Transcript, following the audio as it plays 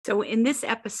So, in this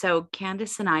episode,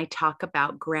 Candace and I talk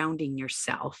about grounding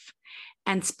yourself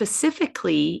and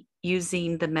specifically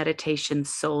using the meditation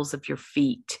soles of your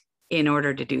feet in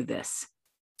order to do this.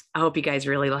 I hope you guys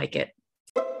really like it.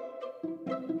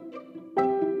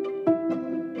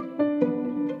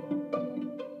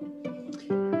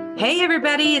 Hey,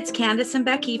 everybody, it's Candace and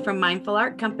Becky from Mindful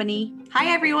Art Company.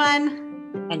 Hi, everyone.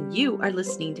 And you are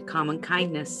listening to Common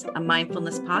Kindness, a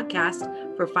mindfulness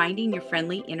podcast for finding your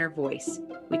friendly inner voice.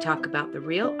 We talk about the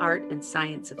real art and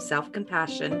science of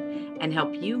self-compassion and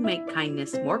help you make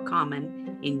kindness more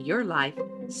common in your life,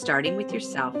 starting with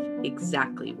yourself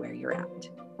exactly where you're at.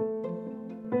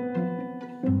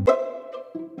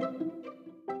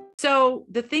 So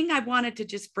the thing I wanted to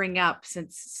just bring up,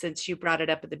 since you brought it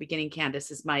up at the beginning, Candace,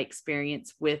 is my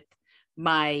experience with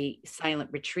my silent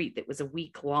retreat that was a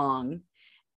week long.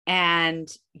 And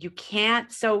you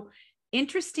can't. So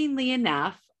interestingly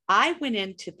enough, I went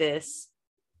into this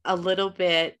a little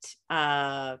bit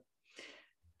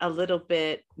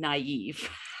naive.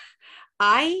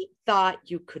 I thought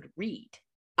you could read.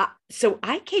 So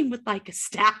I came with like a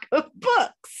stack of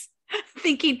books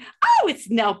thinking, oh,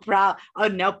 it's no problem. Oh,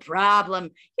 no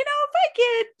problem.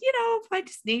 If I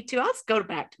just need to, I'll just go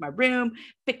back to my room,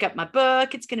 pick up my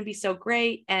book. It's going to be so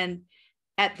great. And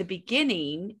at the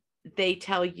beginning, they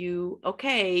tell you,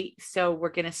 okay, so we're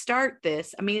going to start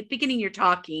this. I mean, at the beginning, you're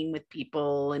talking with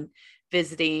people and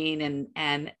visiting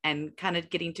and kind of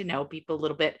getting to know people a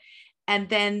little bit. And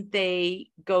then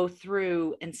they go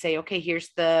through and say, okay, here's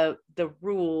the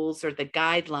rules or the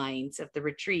guidelines of the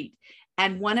retreat.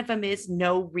 And one of them is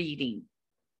no reading.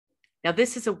 Now,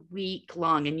 this is a week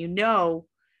long, and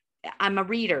I'm a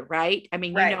reader, right? I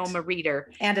mean, Right. I'm a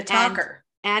reader. And a talker.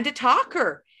 And a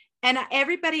talker. And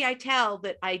everybody I tell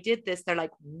that I did this, they're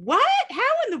like, what?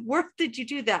 How in the world did you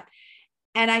do that?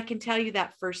 And I can tell you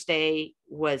that first day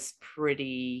was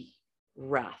pretty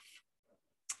rough.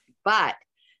 But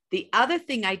the other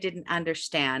thing I didn't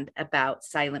understand about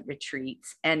silent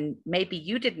retreats, and maybe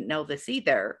you didn't know this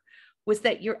either, was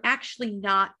that you're actually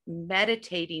not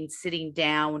meditating sitting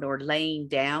down or laying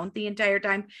down the entire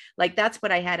time. Like that's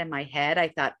what I had in my head. I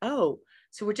thought, oh,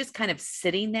 so we're just kind of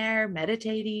sitting there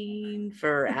meditating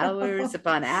for hours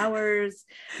upon hours.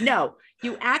 No,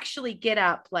 you actually get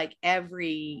up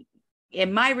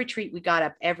in my retreat, we got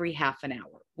up every half an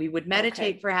hour. We would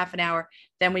meditate for half an hour,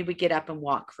 then we would get up and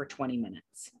walk for 20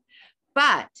 minutes.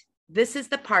 But this is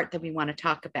the part that we want to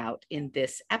talk about in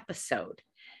this episode.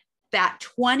 That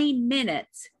 20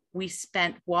 minutes we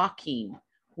spent walking,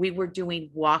 we were doing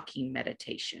walking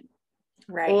meditation.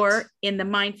 Right. Or in the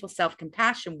mindful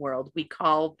self-compassion world, we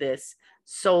call this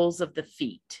soles of the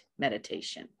feet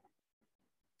meditation.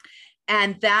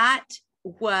 And that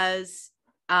was,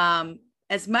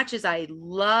 as much as I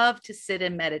love to sit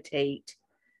and meditate,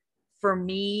 for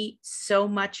me, so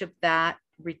much of that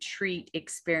retreat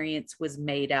experience was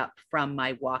made up from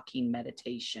my walking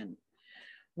meditation,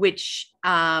 which,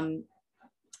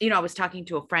 I was talking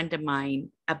to a friend of mine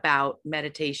about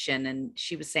meditation, and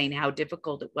she was saying how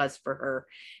difficult it was for her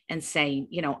and saying,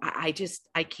 I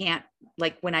can't,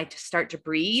 like when I start to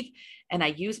breathe and I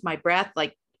use my breath,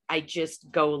 like I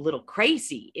just go a little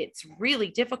crazy. It's really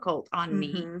difficult on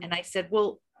me. And I said,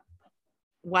 well,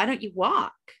 why don't you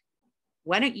walk?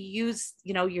 Why don't you use,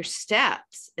 your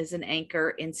steps as an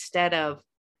anchor instead of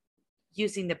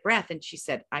using the breath? And she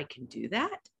said, I can do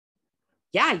that.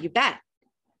 Yeah, you bet.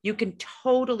 You can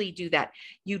totally do that.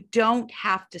 You don't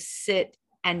have to sit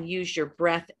and use your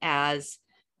breath as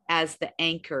the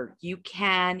anchor. You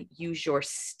can use your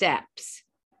steps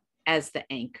as the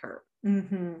anchor.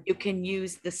 You can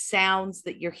use the sounds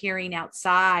that you're hearing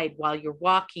outside while you're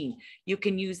walking. You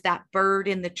can use that bird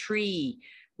in the tree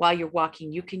while you're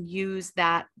walking. You can use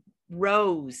that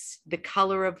rose, the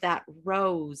color of that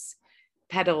rose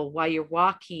petal while you're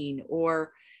walking,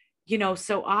 or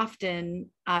so often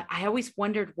I always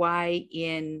wondered why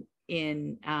in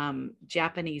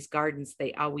Japanese gardens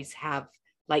they always have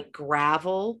like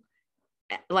gravel,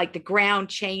 like the ground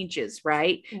changes,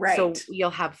 right? So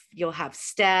you'll have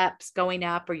steps going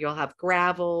up, or you'll have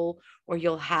gravel, or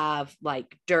you'll have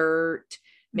like dirt,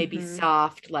 maybe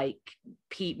soft like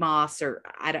peat moss, or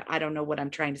I don't know what I'm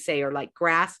trying to say, or like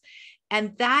grass,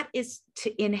 and that is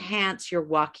to enhance your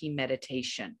walking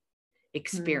meditation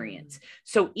experience.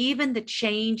 So even the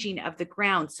changing of the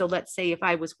ground. So let's say if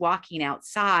I was walking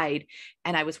outside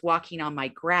and I was walking on my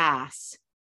grass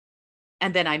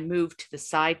and then I moved to the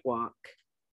sidewalk,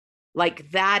 like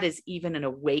that is even an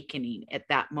awakening at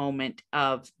that moment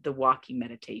of the walking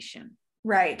meditation.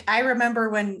 Right. I remember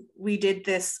when we did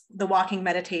the walking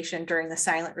meditation during the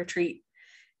silent retreat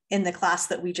in the class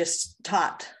that we just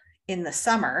taught in the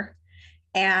summer.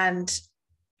 And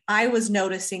I was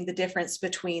noticing the difference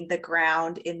between the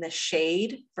ground in the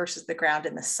shade versus the ground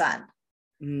in the sun.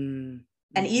 Mm-hmm.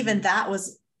 And even that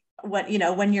was what, you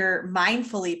know, when you're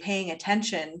mindfully paying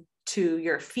attention to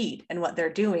your feet and what they're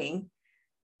doing,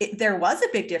 there was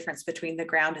a big difference between the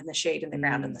ground in the shade and the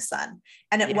ground in the sun.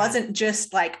 And it wasn't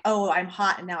just like, oh, I'm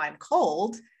hot and now I'm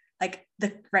cold. Like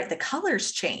the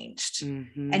colors changed,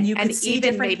 and you could see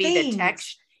even different maybe things. the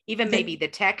texture, maybe the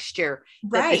texture,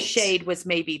 that the shade was,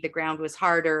 maybe the ground was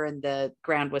harder and the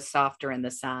ground was softer in the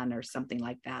sun, or something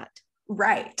like that.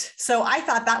 Right. So I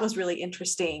thought that was really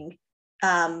interesting,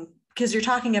 because you're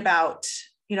talking about,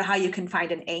 you know, how you can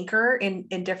find an anchor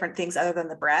in different things other than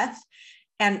the breath.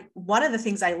 And one of the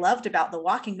things I loved about the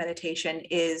walking meditation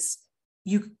is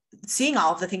you seeing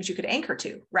all of the things you could anchor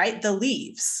to, right? The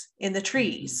leaves in the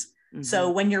trees. Mm-hmm. So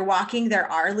when you're walking,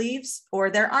 there are leaves or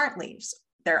there aren't leaves.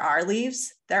 There are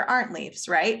leaves, there aren't leaves,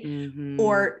 right? Mm-hmm.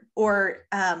 Or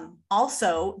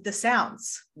also the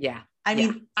sounds. Yeah. I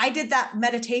mean, I did that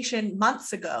meditation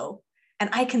months ago, and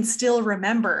I can still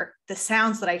remember the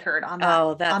sounds that I heard on that.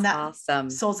 Oh, that's on that awesome.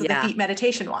 Soles of the Feet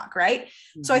meditation walk, right?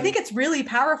 Mm-hmm. So I think it's really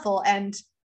powerful, and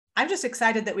I'm just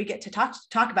excited that we get to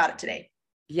talk about it today.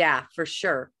 Yeah, for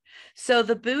sure. So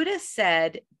the Buddha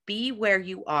said, be where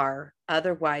you are,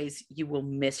 otherwise you will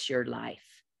miss your life.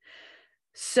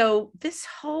 So this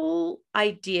whole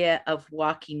idea of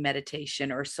walking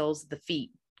meditation, or soles of the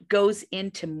feet, goes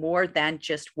into more than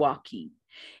just walking.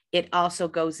 It also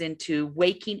goes into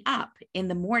waking up in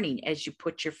the morning as you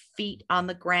put your feet on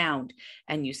the ground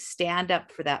and you stand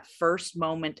up for that first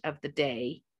moment of the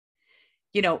day.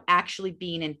 You know, actually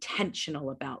being intentional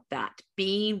about that,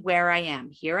 being where I am.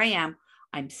 Here I am.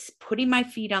 I'm putting my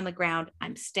feet on the ground.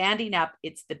 I'm standing up.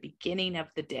 It's the beginning of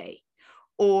the day.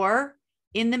 Or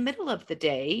in the middle of the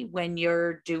day when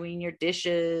you're doing your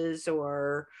dishes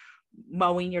or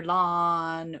mowing your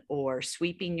lawn or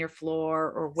sweeping your floor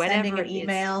or whatever.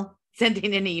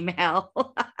 Sending an email.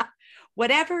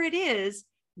 Whatever it is,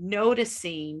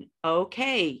 noticing,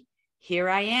 okay, here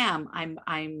I am.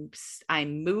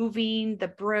 I'm moving the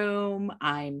broom.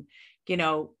 I'm, you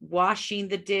know, washing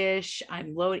the dish.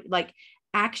 I'm loading, like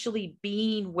actually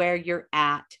being where you're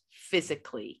at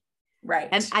physically. Right.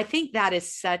 And I think that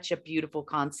is such a beautiful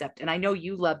concept. And I know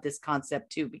you love this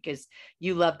concept too, because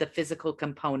you love the physical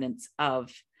components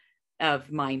of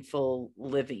mindful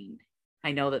living.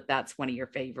 I know that that's one of your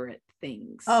favorite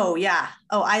things. Oh, yeah.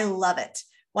 Oh, I love it.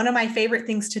 One of my favorite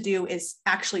things to do is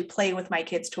actually play with my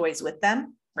kids' toys with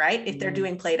them, right? If they're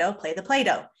doing Play-Doh, play the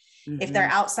Play-Doh. Mm-hmm. If they're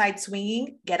outside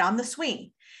swinging, get on the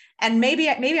swing. And maybe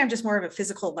I'm just more of a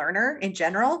physical learner in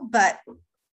general, but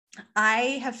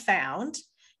I have found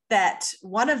that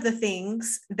one of the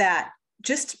things that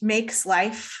just makes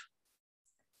life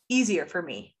easier for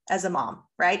me as a mom,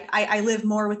 right? I live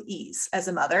more with ease as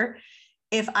a mother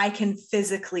if I can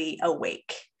physically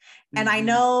awake. Mm-hmm. And I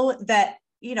know that,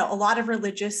 you know, a lot of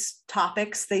religious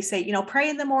topics, they say, you know, pray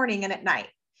in the morning and at night,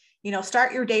 you know,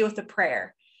 start your day with a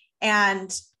prayer.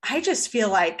 And I just feel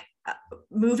like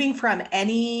moving from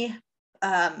any,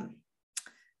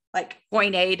 like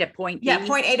point A to point B. Yeah,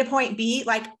 point A to point B.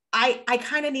 Like I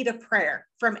kind of need a prayer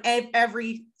from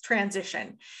every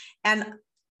transition.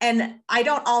 And I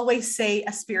don't always say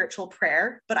a spiritual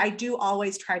prayer, but I do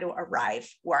always try to arrive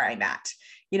where I'm at.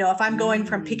 You know, if I'm going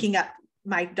from picking up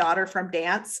my daughter from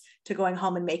dance to going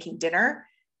home and making dinner,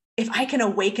 if I can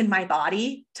awaken my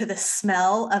body to the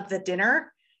smell of the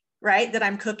dinner, right, that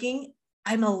I'm cooking,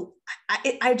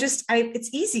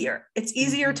 it's easier. It's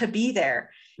easier to be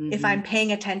there if I'm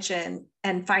paying attention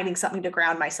and finding something to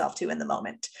ground myself to in the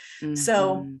moment.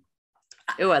 So,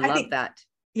 oh, I love that.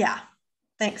 Yeah.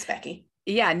 Thanks, Becky.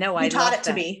 Yeah, no, you taught it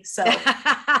to me. So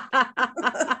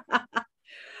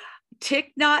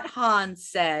Thich Nhat Hanh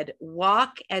said,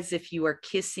 walk as if you are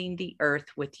kissing the earth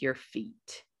with your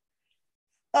feet.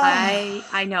 Oh.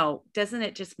 I know. Doesn't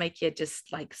it just make you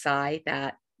just like sigh,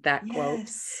 that yes.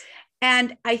 quote?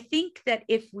 And I think that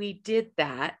if we did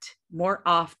that more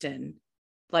often,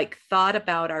 like thought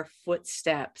about our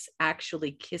footsteps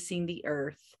actually kissing the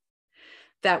earth,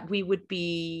 that we would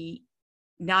be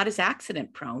not as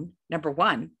accident prone, number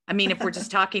one. I mean, if we're just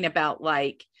talking about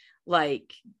like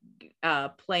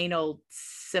plain old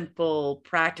simple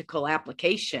practical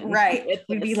application, right?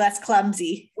 We'd be less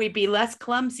clumsy.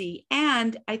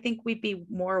 And I think we'd be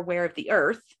more aware of the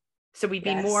earth, so we'd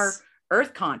be more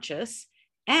earth conscious,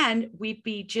 and we'd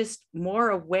be just more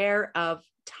aware of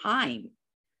time,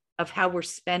 of how we're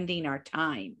spending our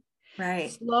time. Right.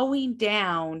 Slowing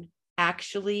down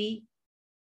actually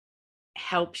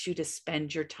helps you to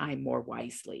spend your time more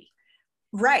wisely.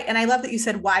 Right. And I love that you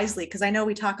said wisely, because I know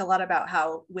we talk a lot about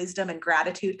how wisdom and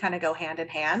gratitude kind of go hand in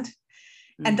hand.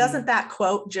 And doesn't that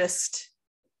quote just,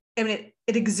 I mean,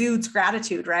 it exudes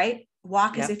gratitude, right?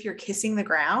 Walk as if you're kissing the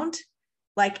ground.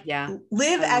 Like,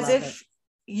 live as if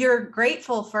you're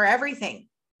grateful for everything,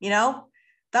 you know?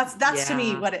 That's to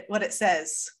me what it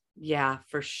says. Yeah,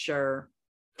 for sure.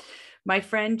 My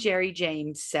friend Jerry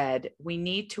James said, we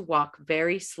need to walk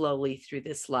very slowly through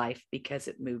this life because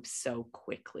it moves so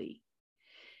quickly.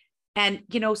 And,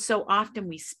 you know, so often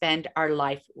we spend our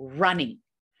life running.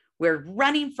 We're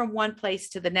running from one place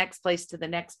to the next place to the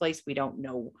next place. We don't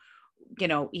know, you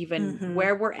know, even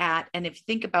where we're at. And if you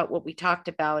think about what we talked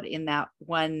about in that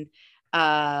one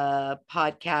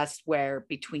podcast where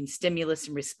between stimulus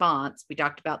and response, we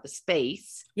talked about the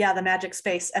space. Yeah, the magic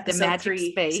space, episode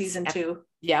 3, season 2.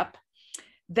 Yep.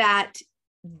 That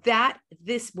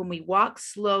this, when we walk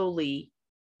slowly,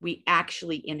 we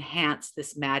actually enhance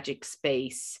this magic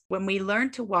space. When we learn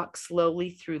to walk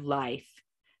slowly through life,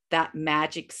 that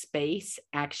magic space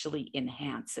actually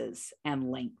enhances and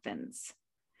lengthens.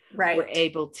 Right. We're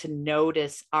able to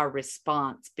notice our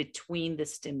response between the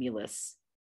stimulus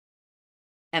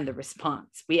and the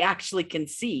response. We actually can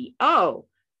see, oh,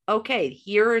 okay,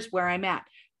 here's where I'm at.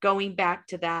 Going back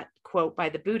to that quote by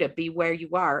the Buddha, be where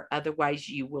you are, otherwise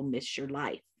you will miss your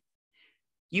life.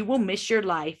 You will miss your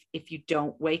life if you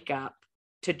don't wake up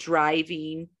to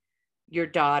driving your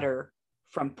daughter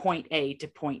from point A to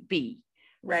point B.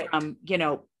 Right. You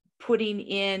know, putting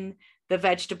in the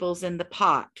vegetables in the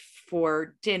pot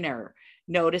for dinner,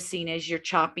 noticing as you're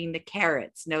chopping the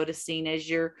carrots, noticing as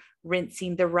you're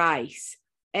rinsing the rice.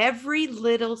 Every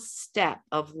little step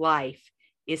of life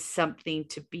is something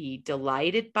to be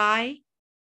delighted by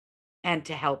and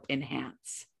to help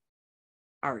enhance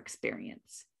our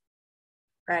experience.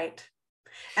 Right.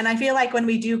 And I feel like when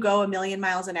we do go a million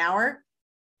miles an hour,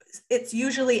 it's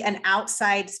usually an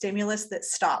outside stimulus that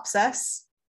stops us.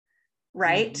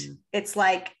 Right. It's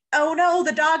like, oh no,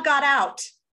 the dog got out.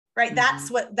 Right. That's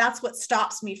what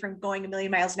stops me from going a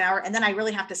million miles an hour. And then I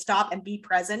really have to stop and be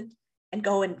present and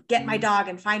go and get my dog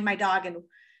and find my dog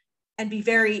and be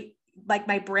very, like,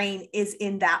 my brain is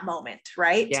in that moment.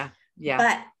 Right. Yeah. Yeah.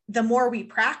 But the more we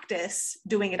practice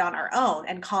doing it on our own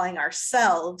and calling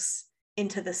ourselves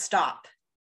into the stop.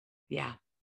 Yeah.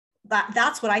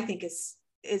 That's what I think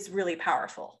is really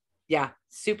powerful. Yeah.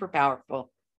 Super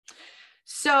powerful.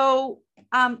 So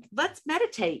let's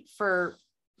meditate for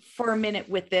a minute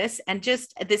with this. And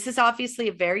this is obviously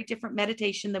a very different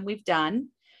meditation than we've done.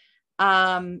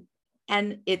 And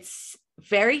it's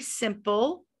very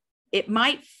simple. It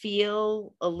might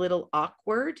feel a little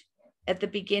awkward at the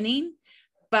beginning,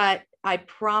 but I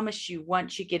promise you,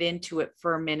 once you get into it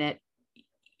for a minute,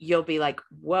 you'll be like,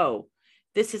 whoa,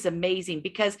 this is amazing.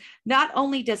 Because not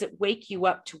only does it wake you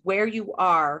up to where you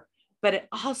are, but it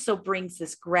also brings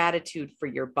this gratitude for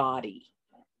your body,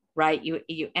 right?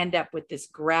 You end up with this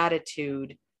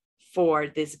gratitude for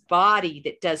this body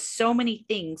that does so many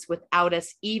things without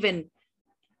us even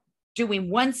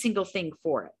doing one single thing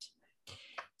for it.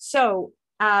 So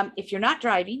if you're not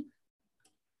driving,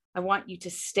 I want you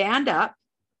to stand up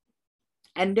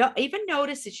and even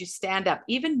notice as you stand up,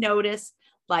 even notice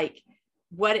like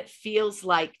what it feels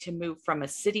like to move from a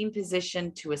sitting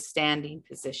position to a standing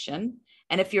position.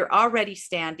 And if you're already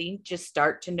standing, just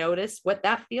start to notice what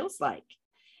that feels like.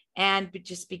 And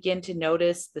just begin to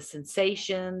notice the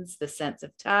sensations, the sense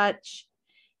of touch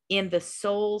in the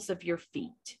soles of your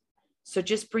feet. So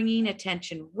just bringing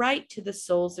attention right to the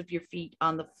soles of your feet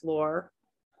on the floor.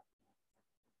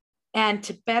 And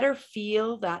to better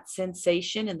feel that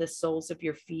sensation in the soles of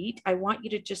your feet, I want you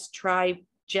to just try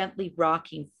gently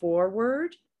rocking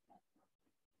forward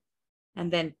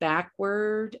and then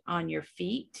backward on your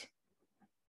feet.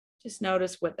 Just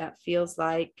notice what that feels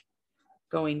like,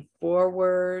 going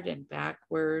forward and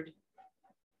backward.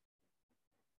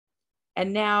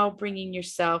 And now bringing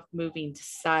yourself moving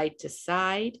side to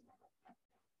side.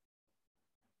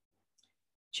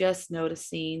 Just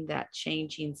noticing that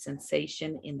changing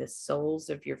sensation in the soles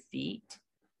of your feet.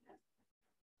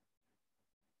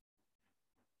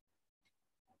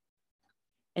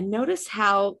 And notice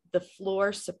how the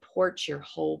floor supports your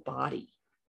whole body.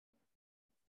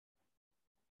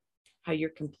 How you're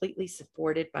completely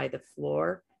supported by the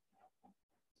floor.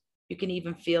 You can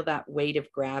even feel that weight of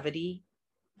gravity.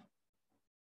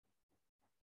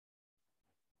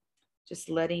 Just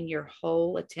letting your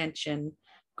whole attention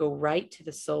go right to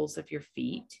the soles of your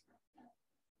feet.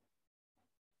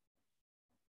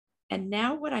 And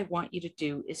now what I want you to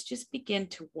do is just begin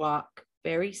to walk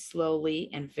very slowly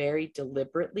and very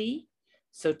deliberately.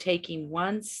 So taking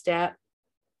one step,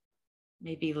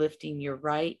 maybe lifting your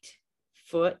right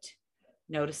foot,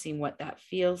 noticing what that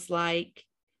feels like,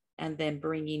 and then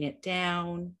bringing it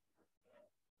down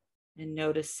and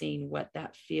noticing what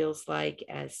that feels like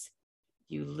as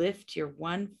you lift your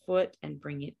one foot and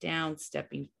bring it down,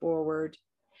 stepping forward.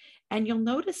 And you'll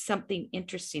notice something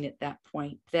interesting at that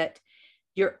point, that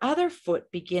your other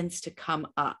foot begins to come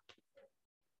up.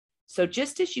 So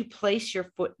just as you place your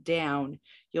foot down,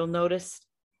 you'll notice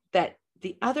that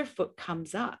the other foot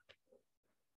comes up.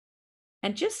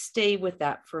 And just stay with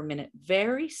that for a minute,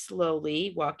 very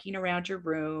slowly, walking around your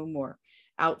room or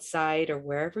outside or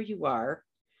wherever you are,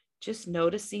 just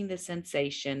noticing the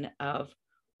sensation of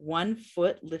one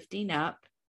foot lifting up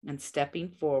and stepping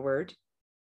forward.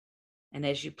 And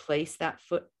as you place that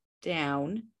foot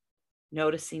down,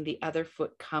 noticing the other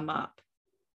foot come up,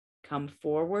 come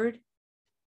forward,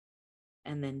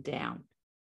 and then down.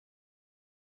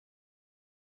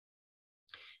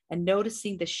 And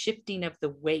noticing the shifting of the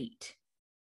weight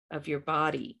of your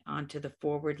body onto the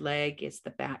forward leg as the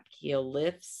back heel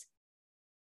lifts.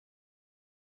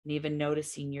 And even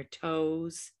noticing your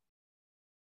toes,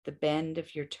 the bend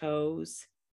of your toes.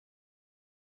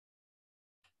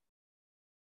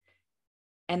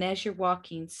 And as you're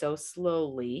walking so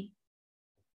slowly,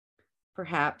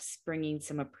 perhaps bringing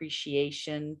some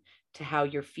appreciation to how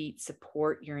your feet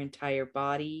support your entire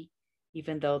body,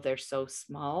 even though they're so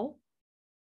small.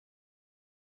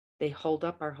 They hold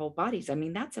up our whole bodies. I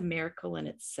mean, that's a miracle in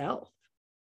itself.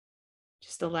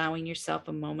 Just allowing yourself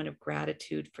a moment of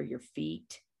gratitude for your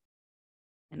feet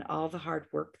and all the hard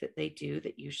work that they do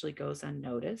that usually goes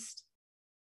unnoticed.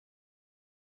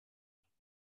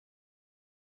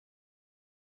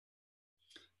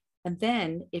 And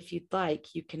then, if you'd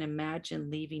like, you can imagine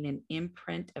leaving an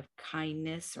imprint of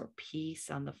kindness or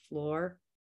peace on the floor,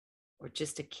 or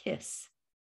just a kiss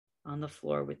on the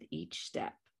floor with each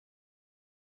step.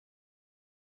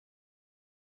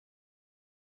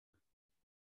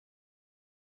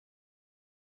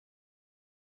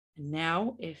 And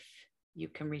now, if you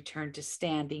can return to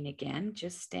standing again,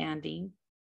 just standing,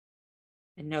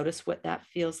 and notice what that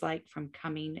feels like from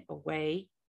coming away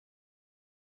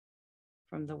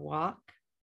from the walk,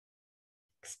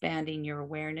 expanding your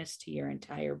awareness to your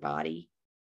entire body.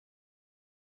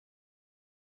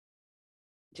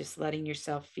 Just letting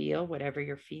yourself feel whatever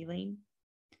you're feeling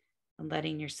and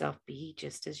letting yourself be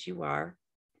just as you are.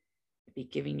 Maybe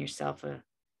giving yourself a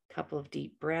couple of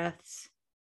deep breaths.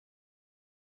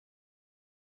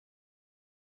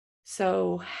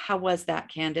 So, how was that,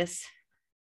 Candace?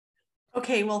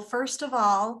 Okay, well, first of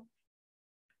all,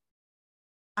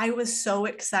 I was so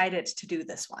excited to do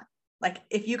this one. Like,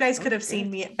 if you guys could have seen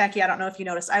me, Becky, I don't know if you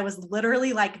noticed, I was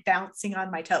literally like bouncing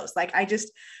on my toes. Like,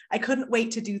 I couldn't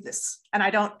wait to do this. And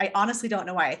I honestly don't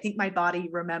know why. I think my body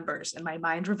remembers and my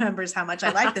mind remembers how much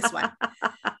I like this one.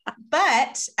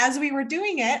 But as we were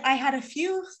doing it, I had a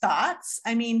few thoughts.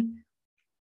 I mean,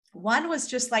 one was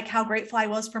just like how grateful I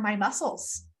was for my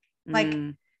muscles. Like,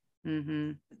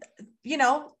 you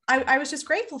know, I was just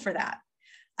grateful for that.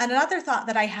 And another thought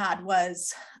that I had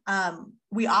was,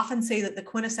 we often say that the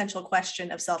quintessential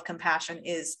question of self-compassion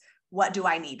is, what do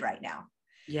I need right now?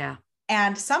 Yeah.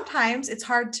 And sometimes it's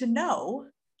hard to know,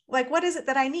 like, what is it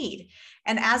that I need?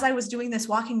 And as I was doing this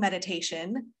walking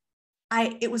meditation,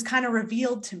 it was kind of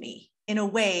revealed to me in a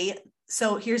way.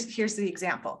 So here's the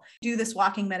example. Do this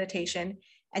walking meditation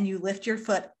and you lift your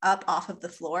foot up off of the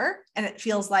floor and it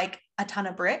feels like a ton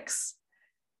of bricks.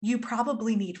 You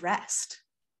probably need rest,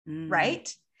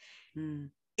 right?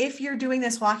 If you're doing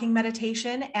this walking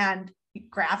meditation and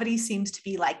gravity seems to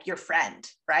be like your friend,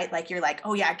 right? Like, you're like,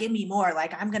 oh yeah, give me more.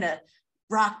 Like, I'm going to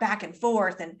rock back and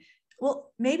forth. And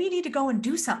well, maybe you need to go and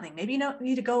do something. Maybe you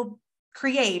need to go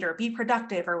create or be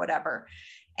productive or whatever.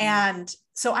 And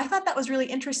so I thought that was really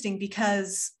interesting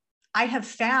because I have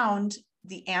found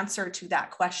the answer to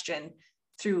that question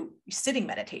through sitting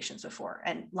meditations before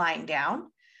and lying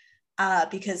down,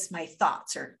 because my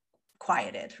thoughts are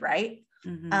quieted, right?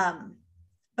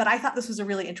 But I thought this was a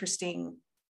really interesting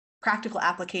practical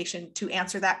application to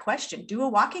answer that question. Do a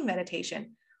walking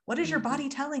meditation. What is your body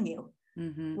telling you?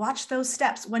 Watch those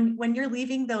steps. When you're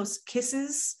leaving those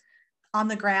kisses on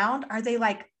the ground, are they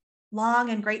like long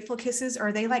and grateful kisses, or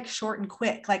are they like short and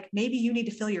quick? Like, maybe you need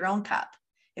to fill your own cup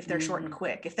if they're short and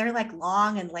quick. If they're like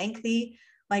long and lengthy,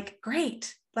 like,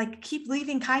 great, like, keep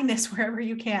leaving kindness wherever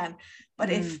you can. But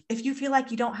if you feel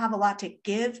like you don't have a lot to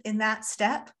give in that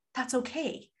step, that's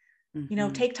okay. You know,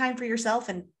 take time for yourself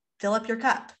and fill up your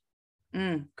cup.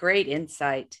 Great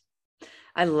insight.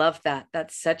 I love that.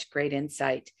 That's such great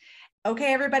insight.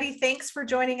 Okay, everybody, thanks for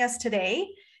joining us today.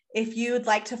 If you'd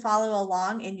like to follow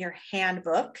along in your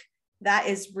handbook, that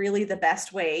is really the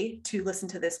best way to listen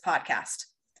to this podcast.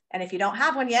 And if you don't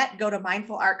have one yet, go to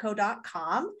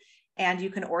mindfulartco.com and you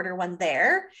can order one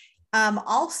there.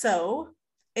 Also,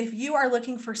 if you are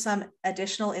looking for some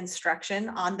additional instruction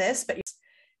on this, but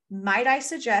might I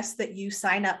suggest that you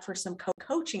sign up for some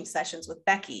coaching sessions with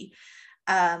Becky.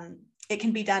 It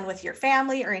can be done with your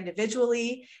family or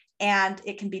individually, and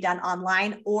it can be done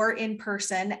online or in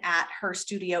person at her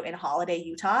studio in Holiday,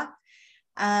 Utah.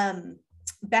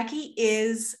 Becky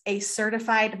is a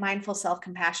certified mindful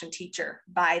self-compassion teacher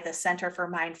by the Center for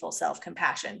Mindful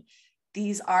Self-Compassion.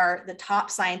 These are the top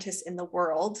scientists in the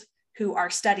world who are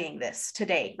studying this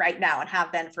today, right now, and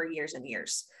have been for years and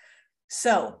years.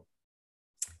 So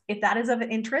if that is of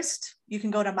interest, you can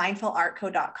go to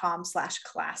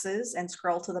mindfulartco.com/classes and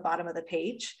scroll to the bottom of the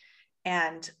page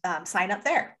and sign up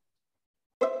there.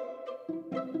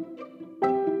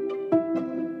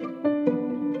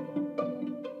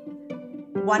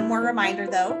 One more reminder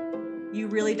though, you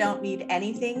really don't need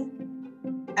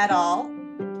anything at all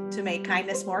to make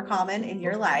kindness more common in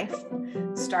your life.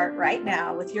 Start right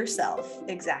now with yourself,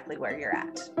 exactly where you're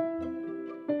at.